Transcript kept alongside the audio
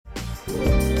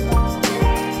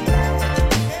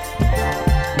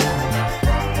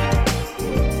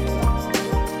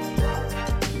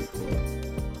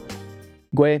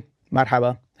Gwe,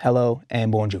 marhaba, hello,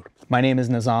 and bonjour. My name is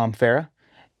Nizam Farah,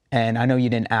 and I know you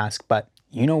didn't ask, but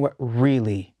you know what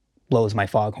really blows my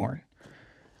foghorn?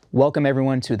 Welcome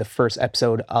everyone to the first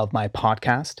episode of my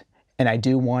podcast, and I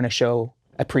do want to show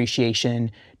appreciation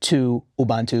to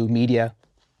Ubuntu Media,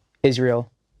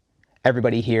 Israel,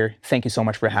 everybody here. Thank you so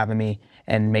much for having me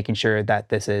and making sure that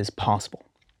this is possible.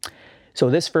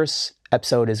 So this first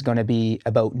episode is going to be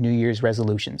about New Year's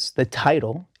resolutions. The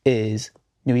title is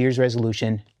New Year's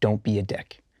Resolution, Don't Be a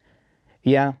Dick.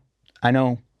 Yeah, I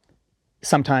know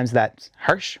sometimes that's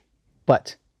harsh,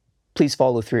 but please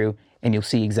follow through and you'll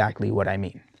see exactly what I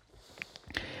mean.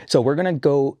 So we're going to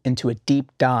go into a deep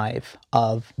dive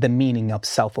of the meaning of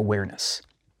self-awareness.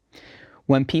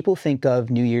 When people think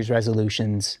of New Year's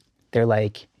resolutions, they're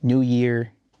like, new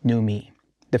year, new me.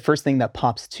 The first thing that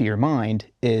pops to your mind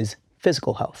is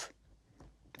physical health.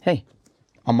 Hey,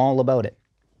 I'm all about it.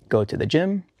 Go to the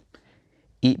gym,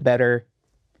 eat better.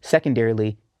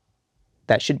 Secondarily,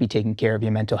 that should be taking care of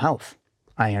your mental health.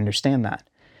 I understand that.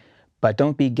 But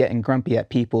don't be getting grumpy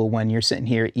at people when you're sitting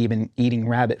here even eating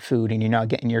rabbit food and you're not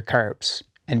getting your carbs,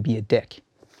 and be a dick.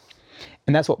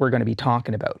 And that's what we're going to be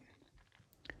talking about.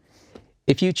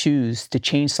 If you choose to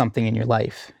change something in your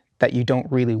life that you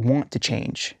don't really want to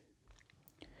change,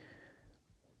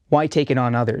 why take it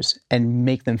on others and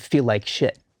make them feel like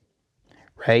shit,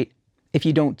 right? If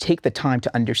you don't take the time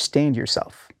to understand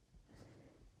yourself,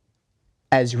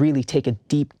 as really take a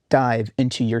deep dive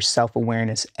into your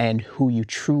self-awareness and who you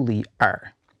truly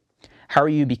are. How are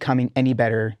you becoming any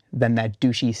better than that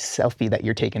douchey selfie that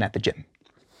you're taking at the gym,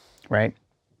 right?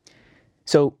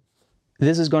 So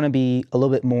this is going to be a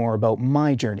little bit more about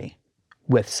my journey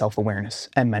with self-awareness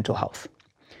and mental health.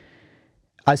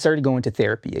 I started going to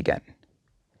therapy again,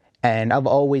 and I've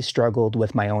always struggled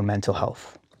with my own mental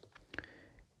health.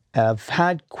 I've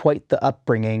had quite the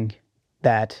upbringing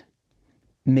that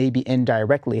maybe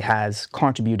indirectly has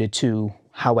contributed to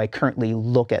how I currently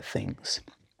look at things.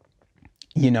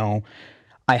 You know,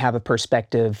 I have a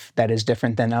perspective that is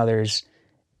different than others,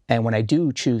 and when I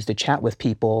do choose to chat with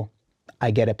people,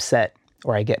 I get upset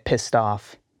or I get pissed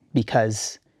off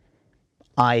because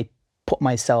I put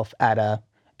myself at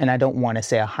and I don't want to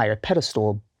say a higher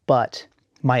pedestal, but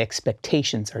my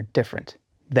expectations are different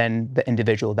than the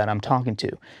individual that I'm talking to.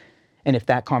 And if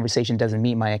that conversation doesn't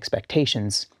meet my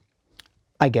expectations,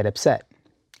 I get upset,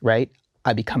 right?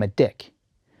 I become a dick.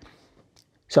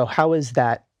 So how is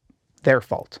that their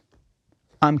fault?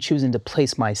 I'm choosing to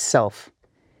place myself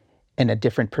in a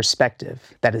different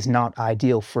perspective that is not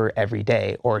ideal for every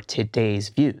day or today's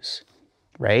views,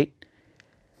 right?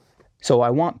 So I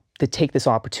want to take this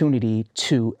opportunity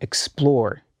to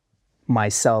explore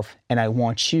myself, and I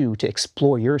want you to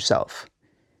explore yourself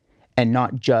and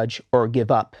not judge or give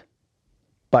up,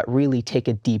 but really take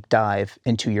a deep dive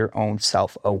into your own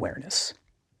self-awareness.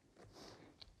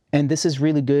 And this is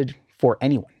really good for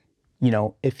anyone. You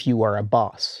know, if you are a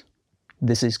boss,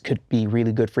 could be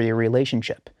really good for your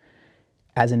relationship.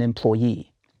 As an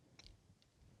employee,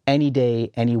 any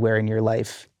day, anywhere in your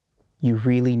life, you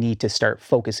really need to start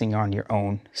focusing on your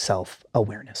own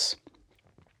self-awareness.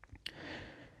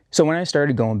 So when I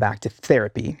started going back to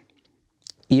therapy,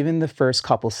 even the first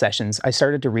couple sessions, I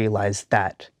started to realize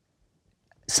that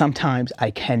sometimes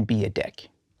I can be a dick.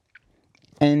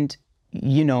 And,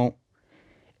 you know,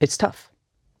 it's tough.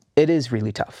 It is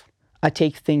really tough. I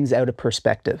take things out of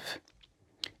perspective,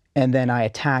 and then I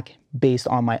attack based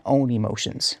on my own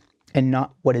emotions and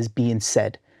not what is being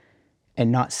said,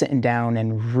 and not sitting down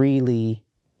and really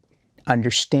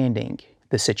understanding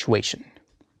the situation.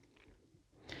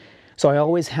 So I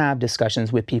always have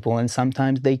discussions with people, and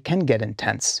sometimes they can get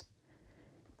intense.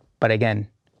 But again,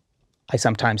 I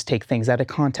sometimes take things out of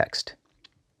context,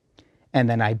 and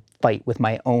then I fight with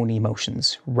my own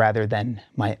emotions rather than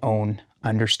my own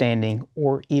understanding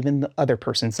or even the other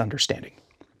person's understanding.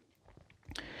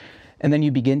 And then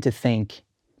you begin to think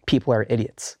people are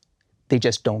idiots. They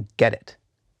just don't get it.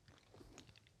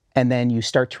 And then you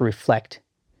start to reflect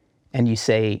and you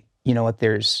say, you know what,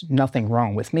 there's nothing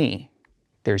wrong with me.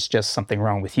 There's just something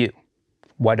wrong with you.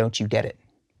 Why don't you get it?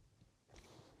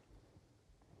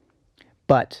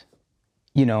 But,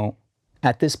 you know,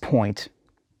 at this point,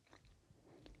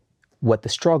 what the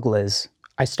struggle is,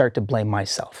 I start to blame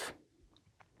myself.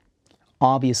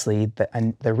 Obviously,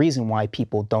 the reason why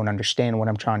people don't understand what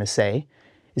I'm trying to say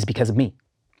is because of me.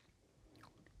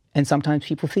 And sometimes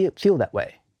people feel that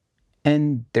way.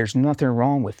 And there's nothing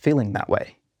wrong with feeling that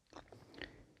way.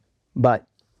 But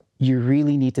you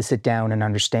really need to sit down and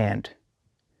understand,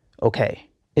 okay,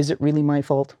 is it really my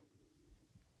fault?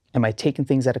 Am I taking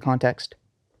things out of context?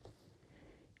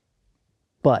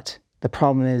 But the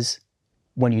problem is,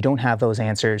 when you don't have those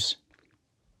answers,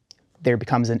 there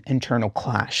becomes an internal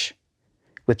clash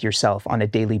with yourself on a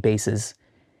daily basis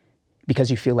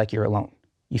because you feel like you're alone.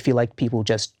 You feel like people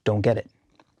just don't get it.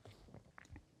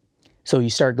 So you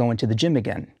start going to the gym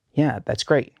again. Yeah, that's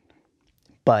great.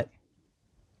 But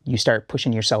you start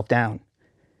pushing yourself down,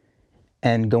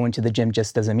 and going to the gym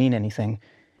just doesn't mean anything.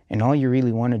 And all you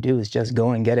really want to do is just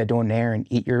go and get a donaire and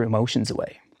eat your emotions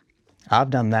away. I've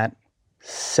done that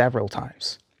several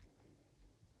times.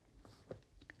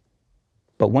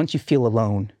 But once you feel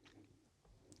alone,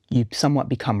 you somewhat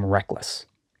become reckless.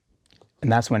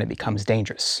 And that's when it becomes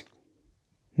dangerous.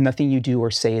 Nothing you do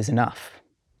or say is enough.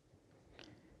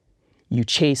 You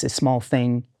chase a small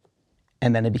thing,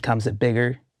 and then it becomes a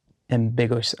bigger and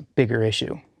bigger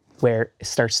issue, where it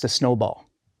starts to snowball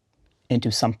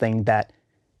into something that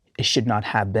it should not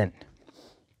have been.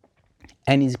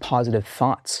 Any positive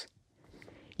thoughts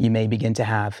you may begin to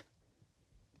have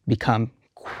become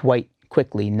quite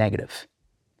quickly negative,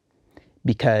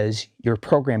 because you're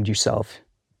programmed yourself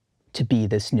to be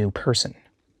this new person.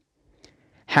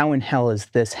 How in hell is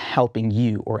this helping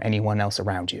you or anyone else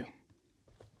around you?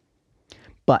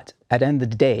 But at the end of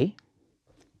the day,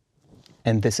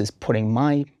 and this is putting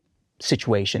my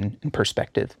situation in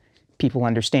perspective, people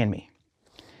understand me.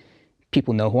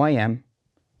 People know who I am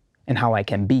and how I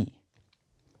can be.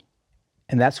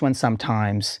 And that's when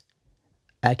sometimes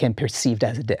I can be perceived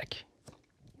as a dick.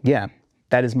 Yeah,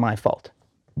 that is my fault.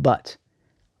 But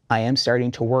I am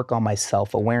starting to work on my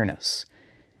self-awareness,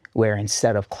 where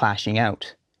instead of clashing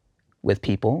out with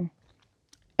people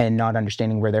and not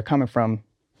understanding where they're coming from,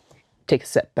 take a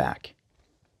step back,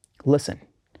 listen,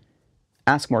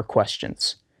 ask more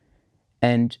questions,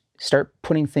 and start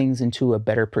putting things into a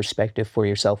better perspective for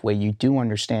yourself where you do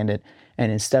understand it.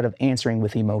 And instead of answering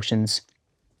with emotions,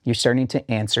 you're starting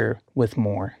to answer with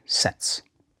more sense,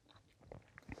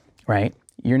 right?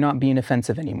 You're not being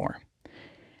offensive anymore.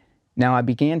 Now I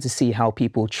began to see how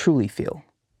people truly feel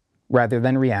rather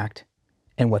than react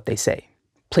and what they say,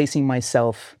 placing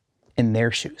myself in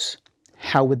their shoes.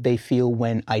 How would they feel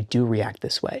when I do react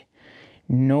this way?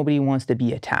 Nobody wants to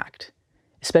be attacked,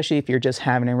 especially if you're just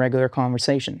having a regular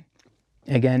conversation.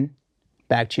 Again,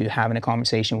 back to having a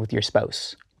conversation with your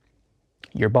spouse,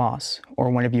 your boss,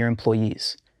 or one of your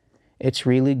employees. It's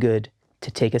really good to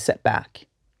take a step back,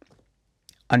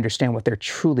 understand what they're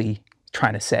truly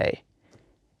trying to say,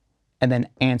 and then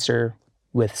answer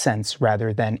with sense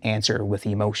rather than answer with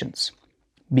emotions,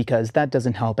 because that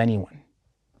doesn't help anyone.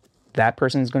 That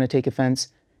person is going to take offense,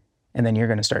 and then you're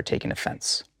going to start taking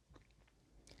offense.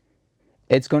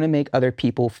 It's going to make other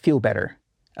people feel better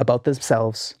about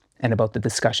themselves and about the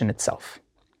discussion itself.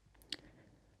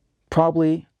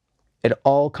 Probably it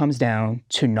all comes down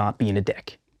to not being a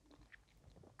dick.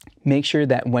 Make sure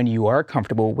that when you are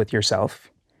comfortable with yourself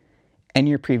and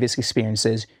your previous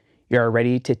experiences, you are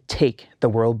ready to take the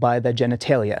world by the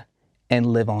genitalia and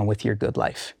live on with your good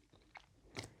life.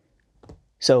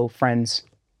 So, friends,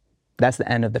 that's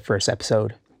the end of the first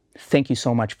episode. Thank you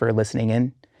so much for listening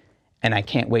in, and I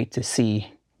can't wait to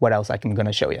see what else I'm going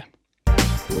to show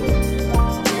you.